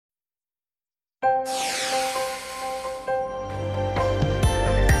Now,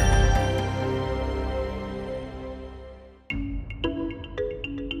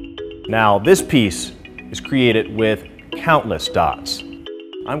 this piece is created with countless dots.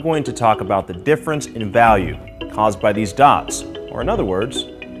 I'm going to talk about the difference in value caused by these dots, or in other words,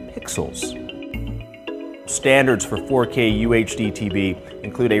 pixels. Standards for 4K UHD TV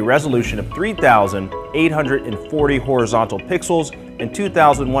include a resolution of 3,840 horizontal pixels and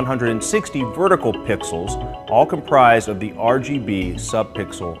 2,160 vertical pixels, all comprised of the RGB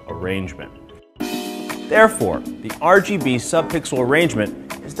subpixel arrangement. Therefore, the RGB subpixel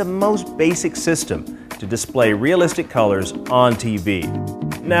arrangement is the most basic system to display realistic colors on TV.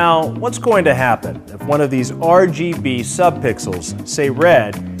 Now, what's going to happen if one of these RGB subpixels, say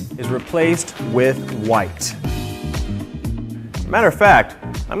red, is replaced with white? Matter of fact,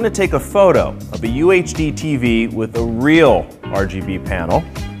 I'm going to take a photo of a UHD TV with a real RGB panel.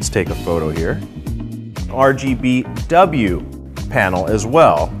 Let's take a photo here. RGBW panel as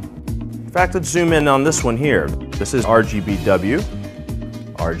well. In fact, let's zoom in on this one here. This is RGBW,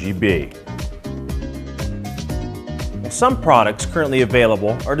 RGB. Some products currently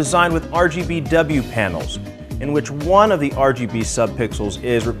available are designed with RGBW panels, in which one of the RGB subpixels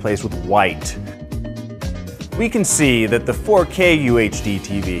is replaced with white. We can see that the 4K UHD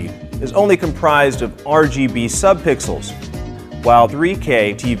TV is only comprised of RGB subpixels, while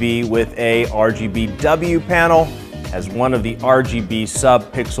 3K TV with a RGBW panel has one of the RGB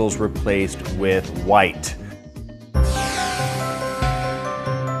subpixels replaced with white.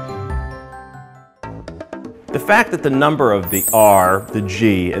 The fact that the number of the R, the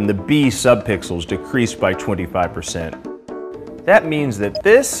G, and the B subpixels decreased by 25%, that means that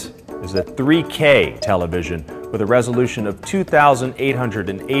this is a 3K television with a resolution of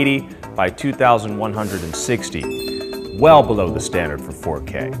 2,880 by 2,160, well below the standard for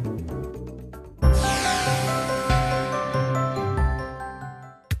 4K.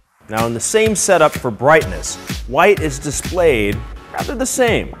 Now, in the same setup for brightness, white is displayed rather the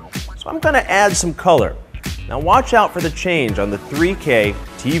same, so I'm going to add some color. Now watch out for the change on the 3K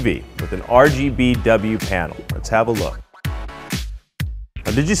TV with an RGBW panel. Let's have a look.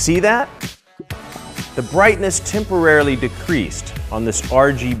 Now, did you see that? The brightness temporarily decreased on this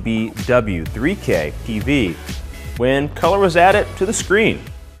RGBW 3K TV when color was added to the screen.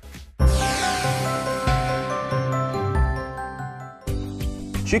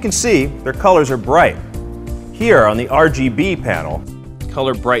 As you can see, their colors are bright. Here on the RGB panel,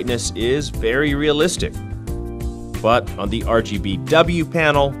 color brightness is very realistic. But on the RGBW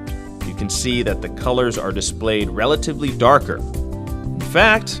panel, you can see that the colors are displayed relatively darker. In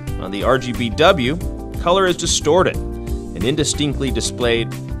fact, on the RGBW, color is distorted and indistinctly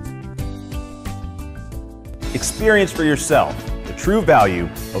displayed. Experience for yourself the true value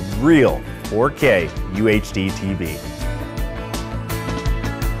of real 4K UHD TV.